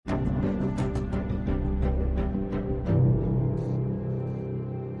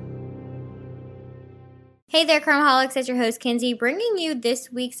Hey there, Crimeholics, it's your host, Kinsey, bringing you this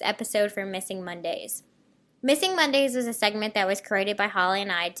week's episode for Missing Mondays. Missing Mondays is a segment that was created by Holly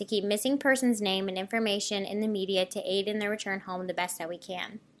and I to keep missing persons' name and information in the media to aid in their return home the best that we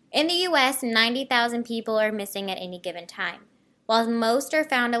can. In the U.S., 90,000 people are missing at any given time. While most are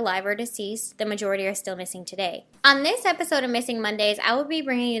found alive or deceased, the majority are still missing today. On this episode of Missing Mondays, I will be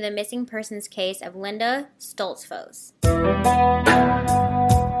bringing you the missing persons case of Linda Stoltzfus.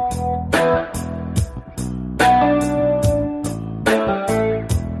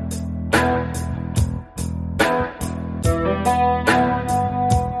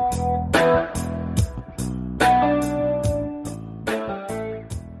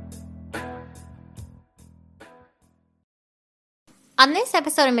 On this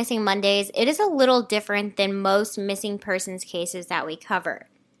episode of Missing Mondays, it is a little different than most missing persons cases that we cover.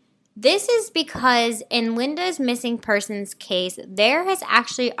 This is because in Linda's missing persons case, there has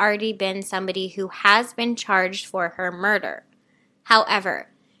actually already been somebody who has been charged for her murder.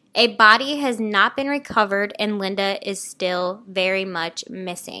 However, a body has not been recovered and Linda is still very much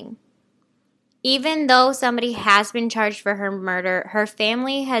missing. Even though somebody has been charged for her murder, her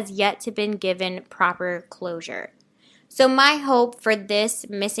family has yet to be given proper closure. So my hope for this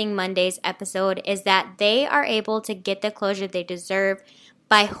Missing Mondays episode is that they are able to get the closure they deserve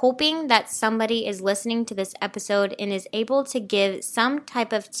by hoping that somebody is listening to this episode and is able to give some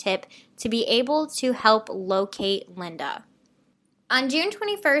type of tip to be able to help locate Linda. On June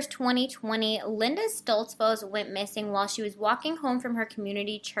 21st, 2020, Linda Stoltzfus went missing while she was walking home from her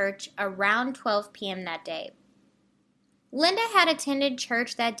community church around 12 p.m. that day. Linda had attended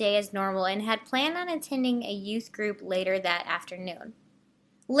church that day as normal and had planned on attending a youth group later that afternoon.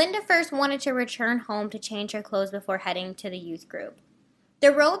 Linda first wanted to return home to change her clothes before heading to the youth group.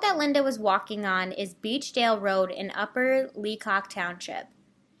 The road that Linda was walking on is Beechdale Road in Upper Leacock Township.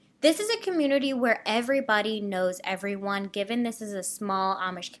 This is a community where everybody knows everyone, given this is a small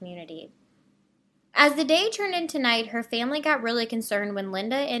Amish community. As the day turned into night, her family got really concerned when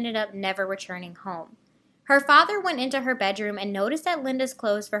Linda ended up never returning home. Her father went into her bedroom and noticed that Linda's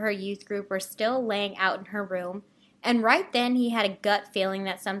clothes for her youth group were still laying out in her room, and right then he had a gut feeling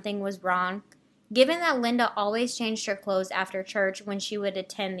that something was wrong, given that Linda always changed her clothes after church when she would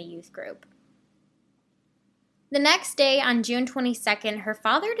attend the youth group. The next day, on June 22nd, her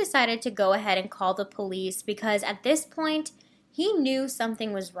father decided to go ahead and call the police because at this point, he knew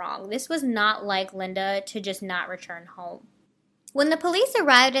something was wrong. This was not like Linda to just not return home. When the police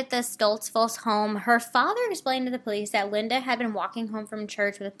arrived at the Stoltzfus home, her father explained to the police that Linda had been walking home from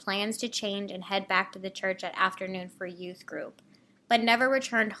church with plans to change and head back to the church that afternoon for a youth group, but never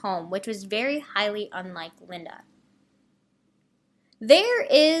returned home, which was very highly unlike Linda. There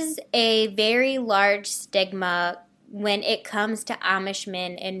is a very large stigma when it comes to Amish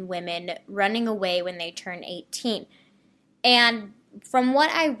men and women running away when they turn 18. And from what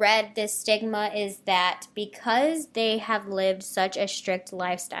I read, this stigma is that because they have lived such a strict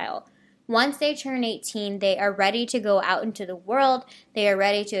lifestyle, once they turn 18, they are ready to go out into the world, they are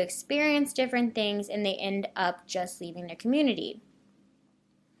ready to experience different things, and they end up just leaving their community.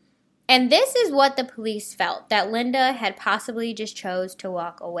 And this is what the police felt, that Linda had possibly just chose to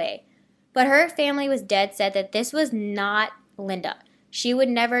walk away. But her family was dead set that this was not Linda. She would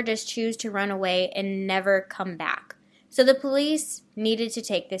never just choose to run away and never come back. So the police needed to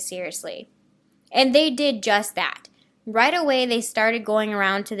take this seriously. And they did just that. Right away, they started going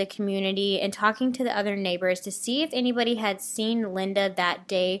around to the community and talking to the other neighbors to see if anybody had seen Linda that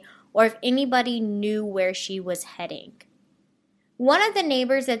day or if anybody knew where she was heading. One of the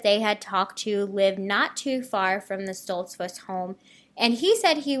neighbors that they had talked to lived not too far from the Stoltzfus home, and he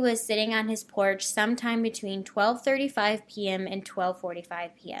said he was sitting on his porch sometime between 12:35 p.m. and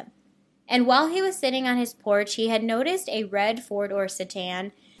 12:45 p.m. And while he was sitting on his porch, he had noticed a red four-door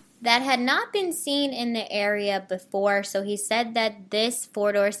sedan that had not been seen in the area before, so he said that this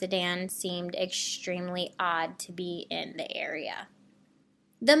four-door sedan seemed extremely odd to be in the area.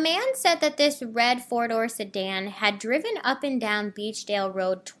 The man said that this red four-door sedan had driven up and down Beechdale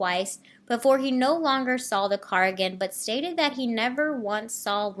Road twice before he no longer saw the car again, but stated that he never once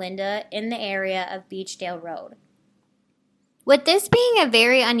saw Linda in the area of Beechdale Road. With this being a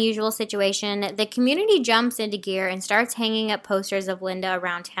very unusual situation, the community jumps into gear and starts hanging up posters of Linda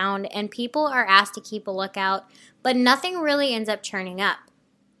around town, and people are asked to keep a lookout, but nothing really ends up turning up.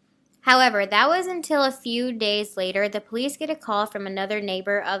 However, that was until a few days later, the police get a call from another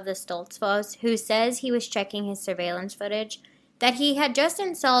neighbor of the Stoltzfus who says he was checking his surveillance footage that he had just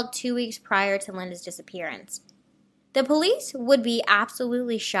installed 2 weeks prior to Linda's disappearance. The police would be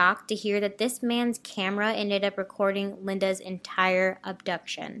absolutely shocked to hear that this man's camera ended up recording Linda's entire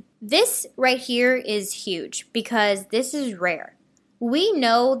abduction. This right here is huge because this is rare. We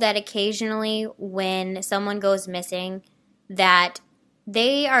know that occasionally when someone goes missing that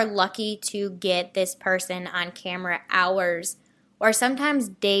they are lucky to get this person on camera hours or sometimes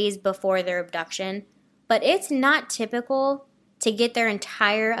days before their abduction, but it's not typical to get their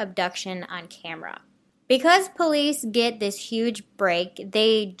entire abduction on camera. Because police get this huge break,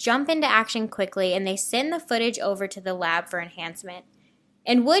 they jump into action quickly and they send the footage over to the lab for enhancement.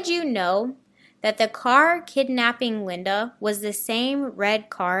 And would you know that the car kidnapping Linda was the same red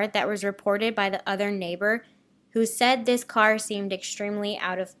car that was reported by the other neighbor who said this car seemed extremely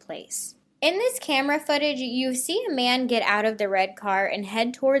out of place? In this camera footage, you see a man get out of the red car and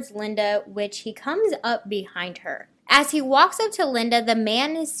head towards Linda, which he comes up behind her. As he walks up to Linda, the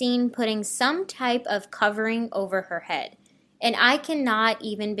man is seen putting some type of covering over her head. And I cannot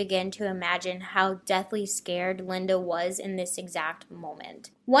even begin to imagine how deathly scared Linda was in this exact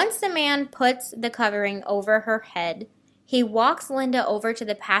moment. Once the man puts the covering over her head, he walks Linda over to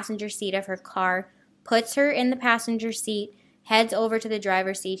the passenger seat of her car, puts her in the passenger seat, heads over to the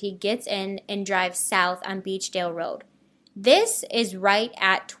driver's seat. He gets in and drives south on Beechdale Road. This is right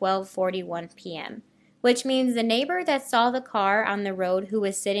at 12:41 p.m., which means the neighbor that saw the car on the road who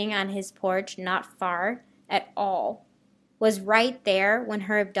was sitting on his porch not far at all was right there when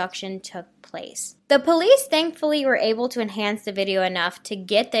her abduction took place. The police thankfully were able to enhance the video enough to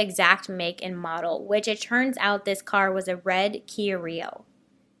get the exact make and model, which it turns out this car was a red Kia Rio.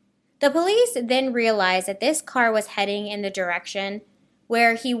 The police then realized that this car was heading in the direction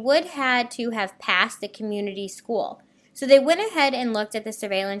where he would had to have passed the community school. So they went ahead and looked at the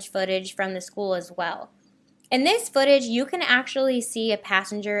surveillance footage from the school as well. In this footage, you can actually see a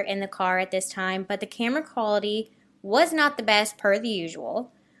passenger in the car at this time, but the camera quality was not the best per the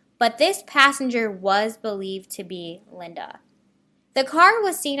usual. But this passenger was believed to be Linda. The car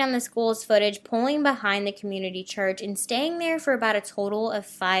was seen on the school's footage pulling behind the community church and staying there for about a total of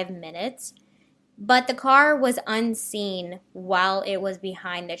 5 minutes. But the car was unseen while it was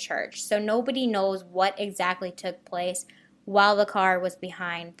behind the church, so nobody knows what exactly took place while the car was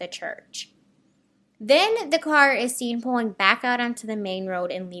behind the church. Then the car is seen pulling back out onto the main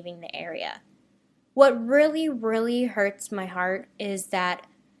road and leaving the area. What really, really hurts my heart is that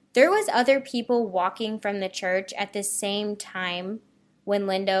there was other people walking from the church at the same time when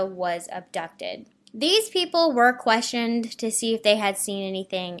Linda was abducted. These people were questioned to see if they had seen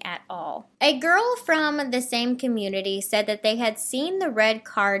anything at all. A girl from the same community said that they had seen the red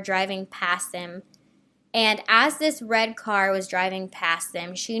car driving past them, and as this red car was driving past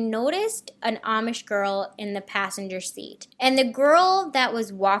them, she noticed an Amish girl in the passenger seat. And the girl that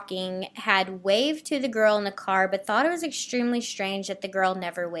was walking had waved to the girl in the car, but thought it was extremely strange that the girl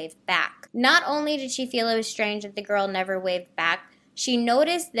never waved back. Not only did she feel it was strange that the girl never waved back, she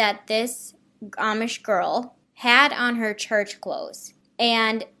noticed that this Amish girl had on her church clothes.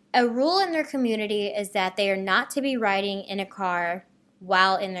 And a rule in their community is that they are not to be riding in a car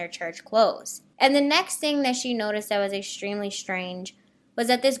while in their church clothes. And the next thing that she noticed that was extremely strange was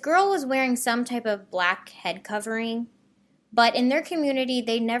that this girl was wearing some type of black head covering. But in their community,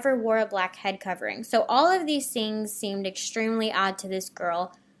 they never wore a black head covering. So all of these things seemed extremely odd to this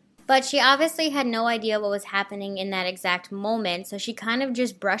girl. But she obviously had no idea what was happening in that exact moment, so she kind of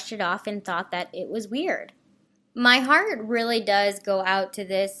just brushed it off and thought that it was weird. My heart really does go out to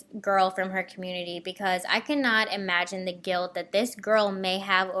this girl from her community because I cannot imagine the guilt that this girl may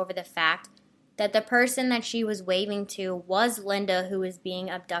have over the fact that the person that she was waving to was Linda, who was being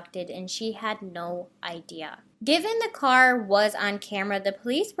abducted, and she had no idea. Given the car was on camera, the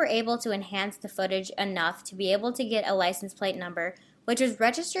police were able to enhance the footage enough to be able to get a license plate number, which was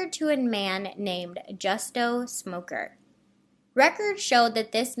registered to a man named Justo Smoker. Records showed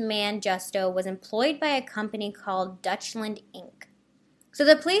that this man, Justo, was employed by a company called Dutchland Inc. So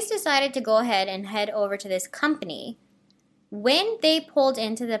the police decided to go ahead and head over to this company. When they pulled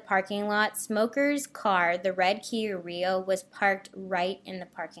into the parking lot, Smoker's car, the red Kia Rio, was parked right in the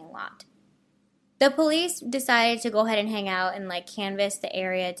parking lot. The police decided to go ahead and hang out and canvass the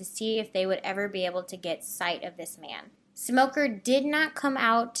area to see if they would ever be able to get sight of this man. Smoker did not come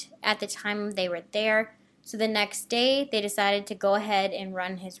out at the time they were there, so the next day they decided to go ahead and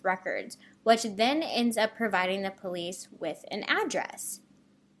run his records, which then ends up providing the police with an address.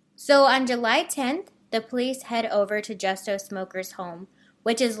 So on July 10th, the police head over to Justo Smoker's home,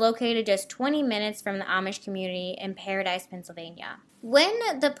 which is located just 20 minutes from the Amish community in Paradise, Pennsylvania.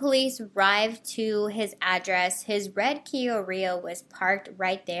 When the police arrived to his address, his red Kia Rio was parked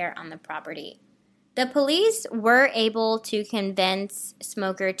right there on the property. The police were able to convince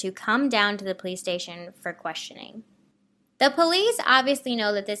Smoker to come down to the police station for questioning. The police obviously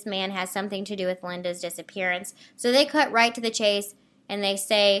know that this man has something to do with Linda's disappearance, so they cut right to the chase and they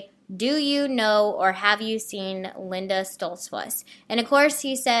say, "Do you know or have you seen Linda Stoltzfus?" And of course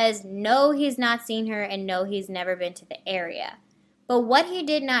he says no, he's not seen her, and no, he's never been to the area. But what he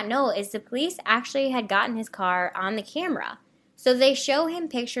did not know is the police actually had gotten his car on the camera. So they show him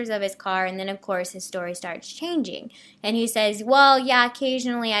pictures of his car, and then of course his story starts changing. And he says, well, yeah,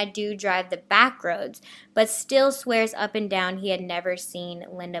 occasionally I do drive the back roads, but still swears up and down he had never seen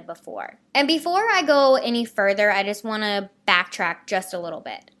Linda before. And before I go any further, I just want to backtrack just a little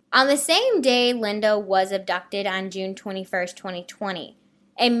bit. On the same day Linda was abducted on June 21st, 2020,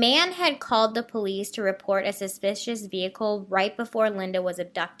 a man had called the police to report a suspicious vehicle right before Linda was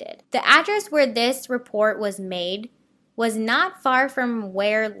abducted. The address where this report was made was not far from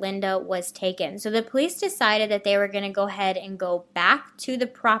where Linda was taken. So the police decided that they were going to go ahead and go back to the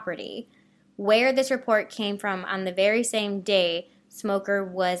property where this report came from on the very same day Smoker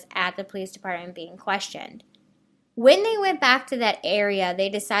was at the police department being questioned. When they went back to that area, they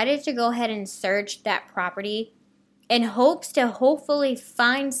decided to go ahead and search that property in hopes to hopefully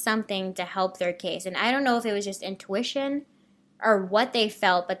find something to help their case. And I don't know if it was just intuition or what they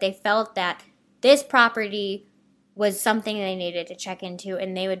felt, but they felt that this property was something they needed to check into,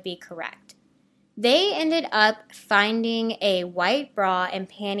 and they would be correct. They ended up finding a white bra and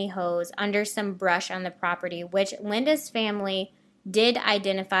pantyhose under some brush on the property, which Linda's family did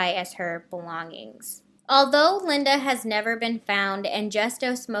identify as her belongings. Although Linda has never been found and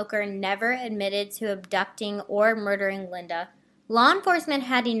Justo Smoker never admitted to abducting or murdering Linda, law enforcement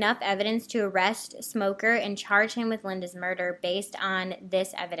had enough evidence to arrest Smoker and charge him with Linda's murder based on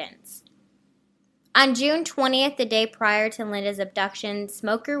this evidence. On June 20th, the day prior to Linda's abduction,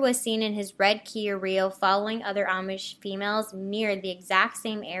 Smoker was seen in his red Kia Rio following other Amish females near the exact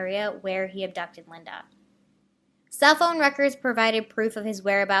same area where he abducted Linda. Cell phone records provided proof of his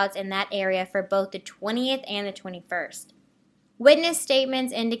whereabouts in that area for both the 20th and the 21st. Witness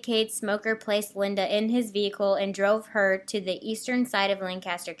statements indicate Smoker placed Linda in his vehicle and drove her to the eastern side of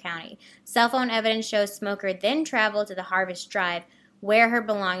Lancaster County. Cell phone evidence shows Smoker then traveled to the Harvest Drive where her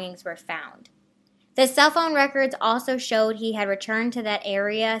belongings were found. The cell phone records also showed he had returned to that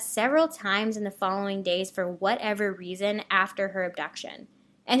area several times in the following days for whatever reason after her abduction,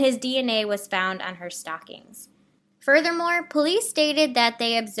 and his DNA was found on her stockings. Furthermore, police stated that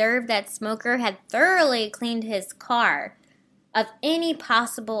they observed that Smoker had thoroughly cleaned his car of any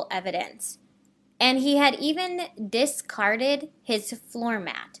possible evidence, and he had even discarded his floor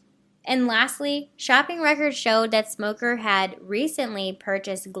mat. And lastly, shopping records showed that Smoker had recently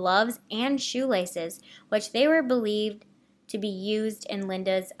purchased gloves and shoelaces, which they were believed to be used in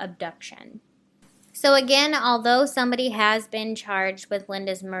Linda's abduction. So again, although somebody has been charged with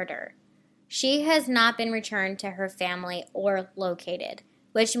Linda's murder, she has not been returned to her family or located,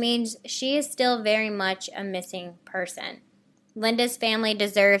 which means she is still very much a missing person. Linda's family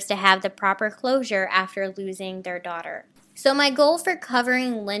deserves to have the proper closure after losing their daughter. So my goal for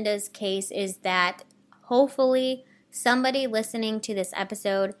covering Linda's case is that hopefully somebody listening to this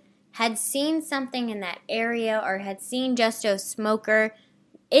episode had seen something in that area or had seen Justo Smoker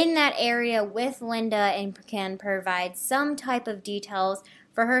in that area with Linda and can provide some type of details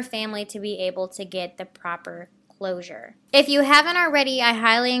for her family to be able to get the proper closure. If you haven't already, I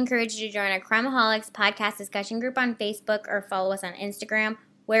highly encourage you to join our Crimeaholics podcast discussion group on Facebook or follow us on Instagram,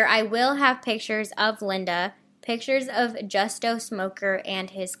 where I will have pictures of Linda, pictures of Justo Smoker and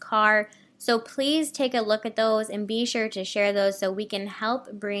his car. So please take a look at those and be sure to share those so we can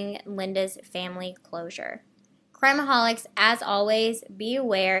help bring Linda's family closure. Crimeaholics, as always, be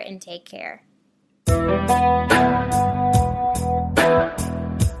aware and take care.